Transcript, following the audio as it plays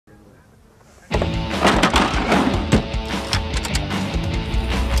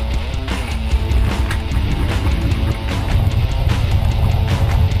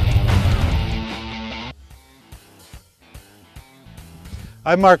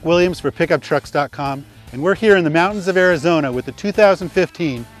I'm Mark Williams for PickupTrucks.com, and we're here in the mountains of Arizona with the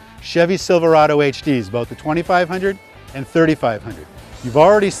 2015 Chevy Silverado HDs, both the 2500 and 3500. You've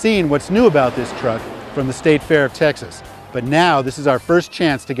already seen what's new about this truck from the State Fair of Texas, but now this is our first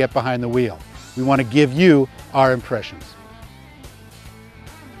chance to get behind the wheel. We want to give you our impressions.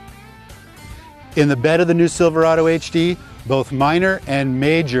 In the bed of the new Silverado HD, both minor and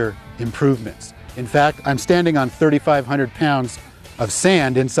major improvements. In fact, I'm standing on 3,500 pounds of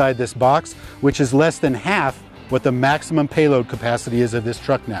sand inside this box, which is less than half what the maximum payload capacity is of this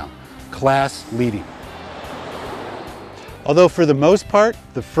truck now. Class leading. Although for the most part,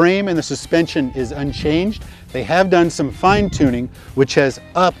 the frame and the suspension is unchanged, they have done some fine tuning, which has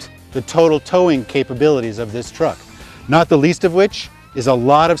upped the total towing capabilities of this truck. Not the least of which is a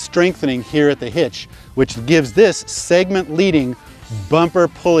lot of strengthening here at the hitch, which gives this segment leading bumper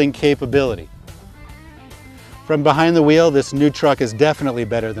pulling capability. From behind the wheel, this new truck is definitely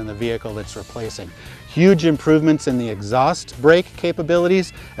better than the vehicle it's replacing. Huge improvements in the exhaust brake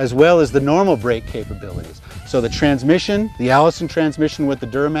capabilities as well as the normal brake capabilities. So the transmission, the Allison transmission with the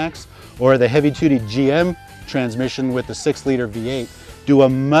Duramax or the heavy-duty GM transmission with the 6-liter V8 do a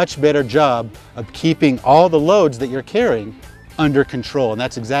much better job of keeping all the loads that you're carrying under control, and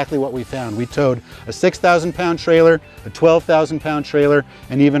that's exactly what we found. We towed a 6,000-pound trailer, a 12,000-pound trailer,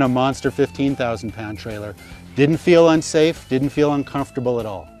 and even a monster 15,000-pound trailer. Didn't feel unsafe, didn't feel uncomfortable at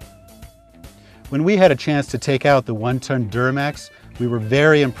all. When we had a chance to take out the 1-ton Duramax, we were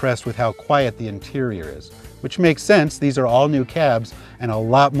very impressed with how quiet the interior is, which makes sense. These are all new cabs and a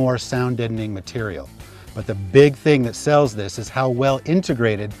lot more sound deadening material. But the big thing that sells this is how well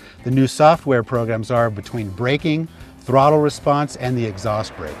integrated the new software programs are between braking, throttle response, and the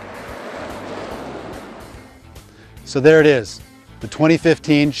exhaust brake. So there it is, the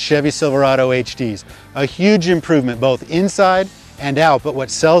 2015 Chevy Silverado HDs. A huge improvement both inside and out, but what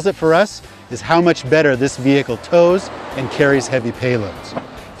sells it for us is how much better this vehicle tows and carries heavy payloads.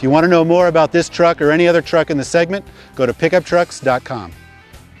 If you want to know more about this truck or any other truck in the segment, go to PickupTrucks.com.